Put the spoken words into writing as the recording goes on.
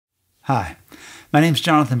Hi, my name's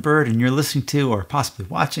Jonathan Byrd, and you're listening to or possibly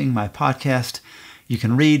watching my podcast. You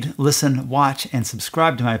can read, listen, watch, and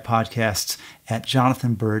subscribe to my podcasts at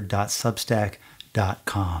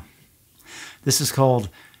jonathanbyrd.substack.com. This is called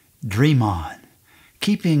Dream On,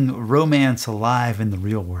 Keeping Romance Alive in the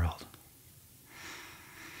Real World.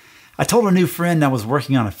 I told a new friend I was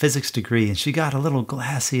working on a physics degree, and she got a little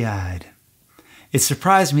glassy-eyed. It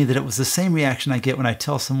surprised me that it was the same reaction I get when I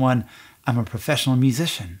tell someone I'm a professional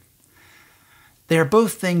musician. They are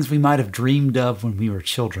both things we might have dreamed of when we were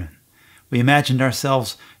children. We imagined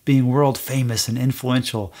ourselves being world famous and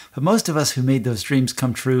influential, but most of us who made those dreams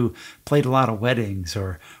come true played a lot of weddings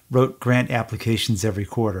or wrote grant applications every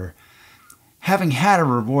quarter. Having had a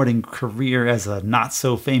rewarding career as a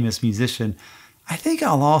not-so-famous musician, I think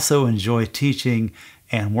I'll also enjoy teaching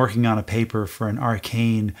and working on a paper for an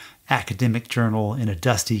arcane academic journal in a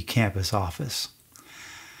dusty campus office.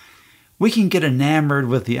 We can get enamored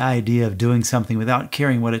with the idea of doing something without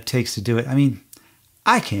caring what it takes to do it. I mean,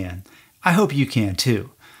 I can. I hope you can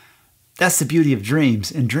too. That's the beauty of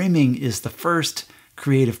dreams, and dreaming is the first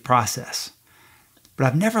creative process. But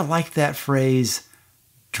I've never liked that phrase,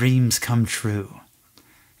 dreams come true.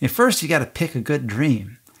 At first, you got to pick a good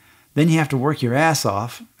dream. Then you have to work your ass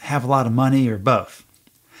off, have a lot of money, or both.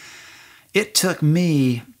 It took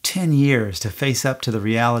me 10 years to face up to the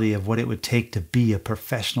reality of what it would take to be a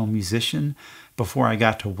professional musician before I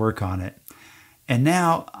got to work on it. And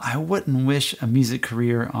now I wouldn't wish a music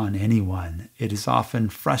career on anyone. It is often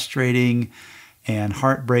frustrating and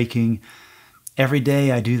heartbreaking. Every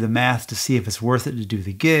day I do the math to see if it's worth it to do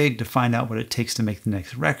the gig, to find out what it takes to make the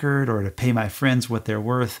next record, or to pay my friends what they're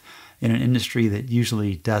worth in an industry that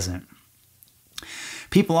usually doesn't.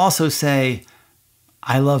 People also say,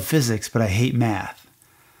 I love physics, but I hate math.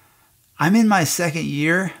 I'm in my second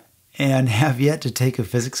year and have yet to take a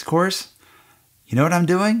physics course. You know what I'm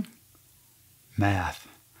doing? Math.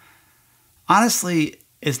 Honestly,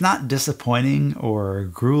 it's not disappointing or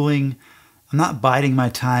grueling. I'm not biding my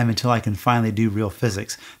time until I can finally do real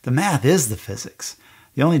physics. The math is the physics.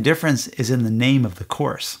 The only difference is in the name of the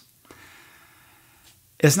course.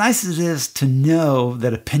 As nice as it is to know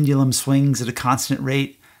that a pendulum swings at a constant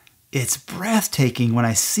rate, it's breathtaking when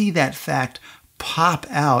I see that fact pop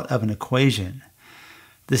out of an equation.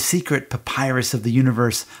 The secret papyrus of the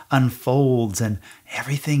universe unfolds and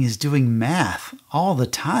everything is doing math all the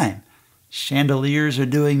time. Chandeliers are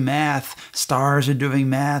doing math, stars are doing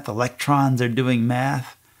math, electrons are doing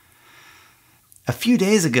math. A few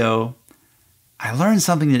days ago, I learned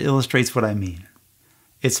something that illustrates what I mean.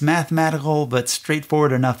 It's mathematical, but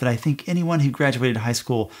straightforward enough that I think anyone who graduated high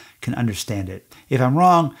school can understand it. If I'm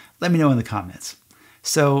wrong, let me know in the comments.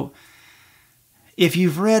 So, if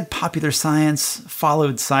you've read popular science,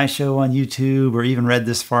 followed SciShow on YouTube, or even read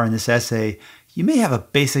this far in this essay, you may have a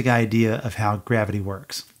basic idea of how gravity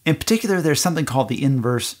works. In particular, there's something called the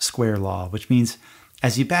inverse square law, which means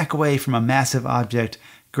as you back away from a massive object,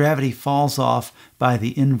 gravity falls off by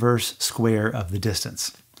the inverse square of the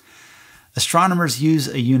distance. Astronomers use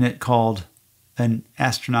a unit called an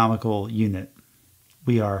astronomical unit.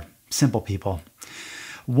 We are simple people.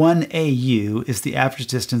 1 AU is the average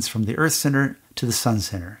distance from the Earth center to the Sun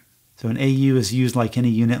center. So an AU is used like any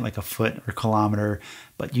unit, like a foot or kilometer,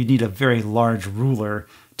 but you need a very large ruler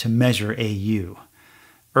to measure AU.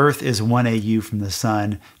 Earth is 1 AU from the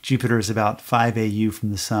Sun. Jupiter is about 5 AU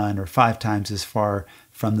from the Sun, or 5 times as far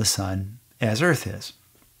from the Sun as Earth is.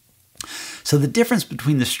 So the difference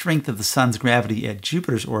between the strength of the Sun's gravity at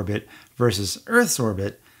Jupiter's orbit versus Earth's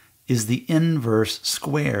orbit is the inverse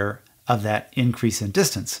square of that increase in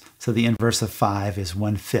distance. So the inverse of 5 is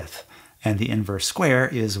 1/5, and the inverse square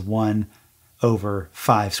is 1 over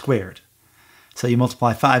 5 squared. So you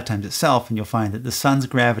multiply 5 times itself, and you'll find that the Sun's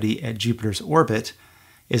gravity at Jupiter's orbit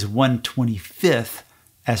is 1/25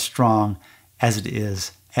 as strong as it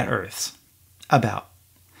is at Earth's. About.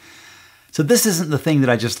 So this isn't the thing that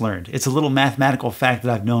I just learned. It's a little mathematical fact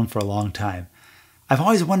that I've known for a long time. I've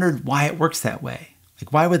always wondered why it works that way.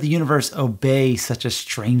 Like, why would the universe obey such a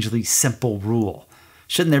strangely simple rule?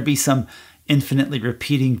 Shouldn't there be some infinitely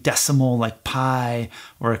repeating decimal like pi,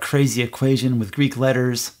 or a crazy equation with Greek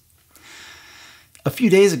letters? A few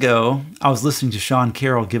days ago, I was listening to Sean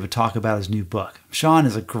Carroll give a talk about his new book. Sean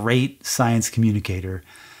is a great science communicator,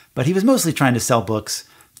 but he was mostly trying to sell books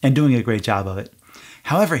and doing a great job of it.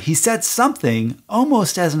 However, he said something,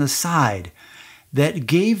 almost as an aside, that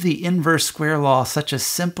gave the inverse square law such a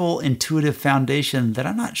simple, intuitive foundation that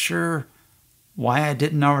I'm not sure why I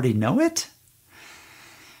didn't already know it.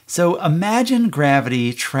 So imagine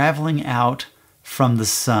gravity traveling out from the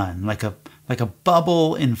sun, like a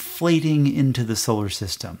bubble inflating into the solar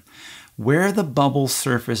system. where the bubble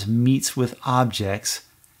surface meets with objects,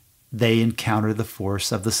 they encounter the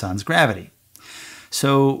force of the sun's gravity.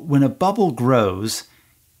 So when a bubble grows,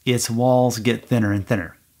 its walls get thinner and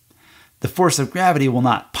thinner. The force of gravity will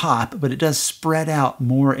not pop, but it does spread out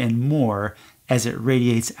more and more as it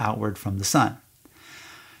radiates outward from the sun.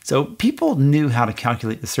 So people knew how to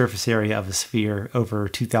calculate the surface area of a sphere over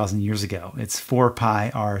 2,000 years ago. It's 4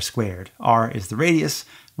 pi r squared. R is the radius,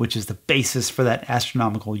 which is the basis for that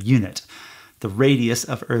astronomical unit. The radius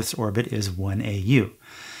of Earth's orbit is 1 AU.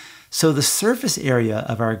 So the surface area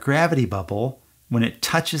of our gravity bubble, when it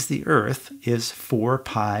touches the Earth, is 4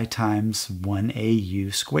 pi times 1 AU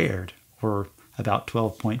squared, or about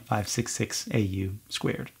 12.566 AU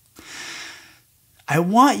squared. I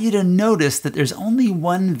want you to notice that there's only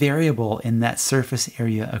one variable in that surface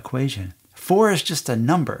area equation. 4 is just a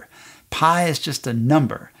number. Pi is just a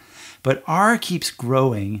number. But r keeps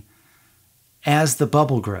growing as the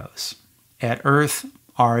bubble grows. At Earth,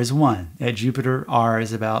 r is 1. At Jupiter, r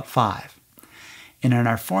is about 5. And in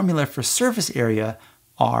our formula for surface area,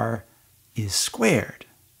 r is squared.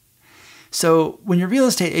 So when your real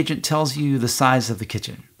estate agent tells you the size of the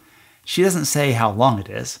kitchen, she doesn't say how long it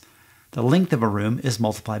is. The length of a room is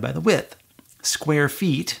multiplied by the width. Square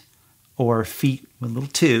feet, or feet with a little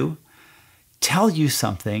 2, tell you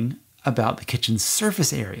something about the kitchen's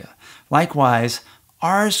surface area. Likewise,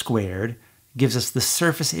 r squared gives us the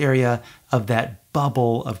surface area of that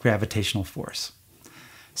bubble of gravitational force.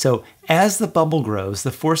 So as the bubble grows,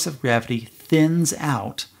 the force of gravity thins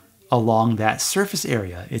out along that surface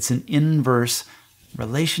area. It's an inverse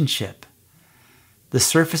relationship. The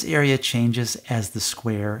surface area changes as the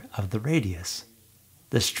square of the radius.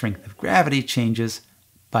 The strength of gravity changes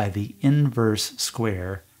by the inverse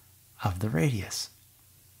square of the radius.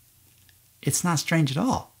 It's not strange at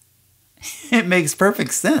all. It makes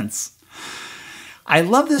perfect sense. I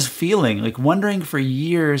love this feeling, like wondering for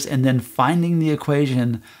years and then finding the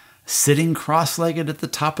equation, sitting cross-legged at the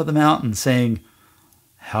top of the mountain saying,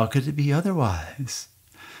 how could it be otherwise?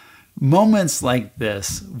 Moments like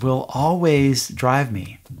this will always drive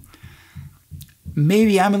me.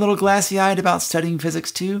 Maybe I'm a little glassy-eyed about studying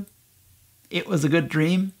physics too. It was a good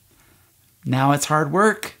dream. Now it's hard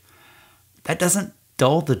work. That doesn't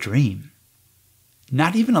dull the dream.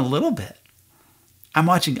 Not even a little bit. I'm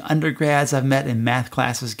watching undergrads I've met in math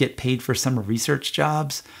classes get paid for summer research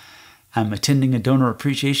jobs. I'm attending a donor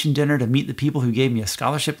appreciation dinner to meet the people who gave me a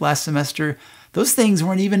scholarship last semester. Those things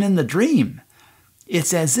weren't even in the dream.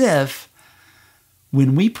 It's as if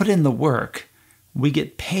when we put in the work, we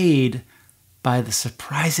get paid by the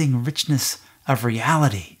surprising richness of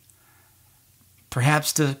reality.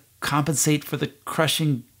 Perhaps to compensate for the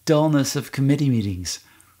crushing dullness of committee meetings.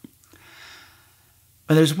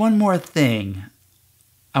 But there's one more thing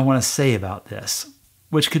I want to say about this,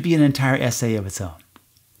 which could be an entire essay of its own.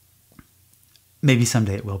 Maybe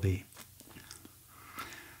someday it will be.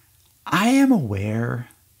 I am aware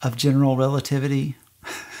of general relativity.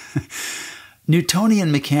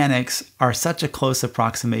 Newtonian mechanics are such a close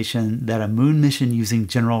approximation that a moon mission using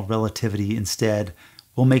general relativity instead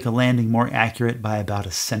will make a landing more accurate by about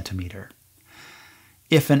a centimeter.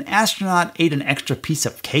 If an astronaut ate an extra piece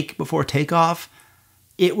of cake before takeoff,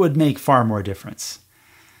 it would make far more difference.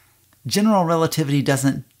 General relativity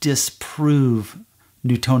doesn't disprove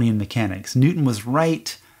Newtonian mechanics. Newton was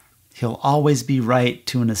right. He'll always be right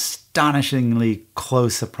to an astonishingly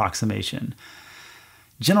close approximation.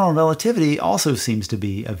 General relativity also seems to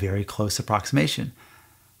be a very close approximation.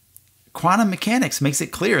 Quantum mechanics makes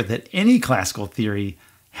it clear that any classical theory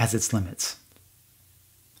has its limits.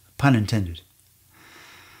 Pun intended.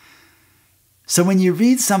 So when you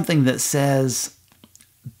read something that says,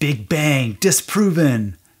 Big Bang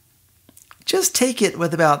disproven, just take it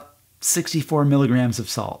with about 64 milligrams of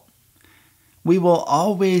salt. We will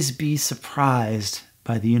always be surprised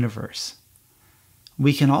by the universe.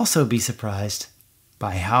 We can also be surprised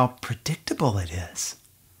by how predictable it is.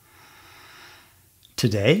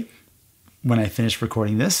 Today, when I finish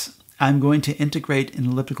recording this, I'm going to integrate an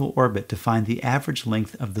elliptical orbit to find the average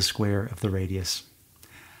length of the square of the radius.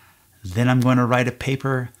 Then I'm going to write a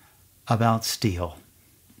paper about steel.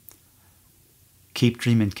 Keep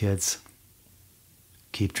dreaming, kids.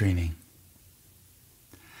 Keep dreaming.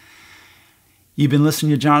 You've been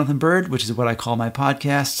listening to Jonathan Byrd, which is what I call my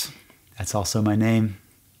podcast. That's also my name.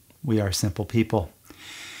 We are simple people.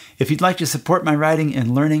 If you'd like to support my writing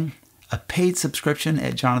and learning, a paid subscription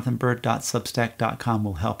at jonathanbyrd.substack.com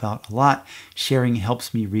will help out a lot. Sharing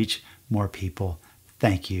helps me reach more people.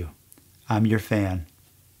 Thank you. I'm your fan,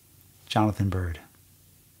 Jonathan Byrd.